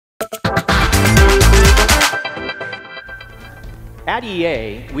At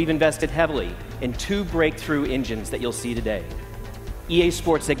EA, we've invested heavily in two breakthrough engines that you'll see today: EA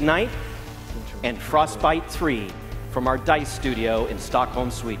Sports Ignite and Frostbite 3 from our DICE studio in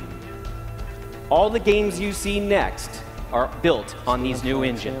Stockholm, Sweden. All the games you see next are built on these new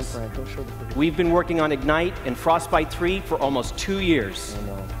engines. We've been working on Ignite and Frostbite 3 for almost 2 years,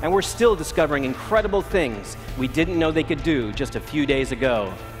 and we're still discovering incredible things we didn't know they could do just a few days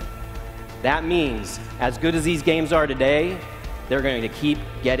ago. That means, as good as these games are today, they're going to keep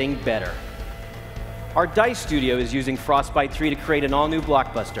getting better. Our DICE studio is using Frostbite 3 to create an all-new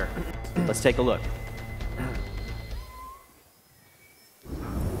blockbuster. Let's take a look.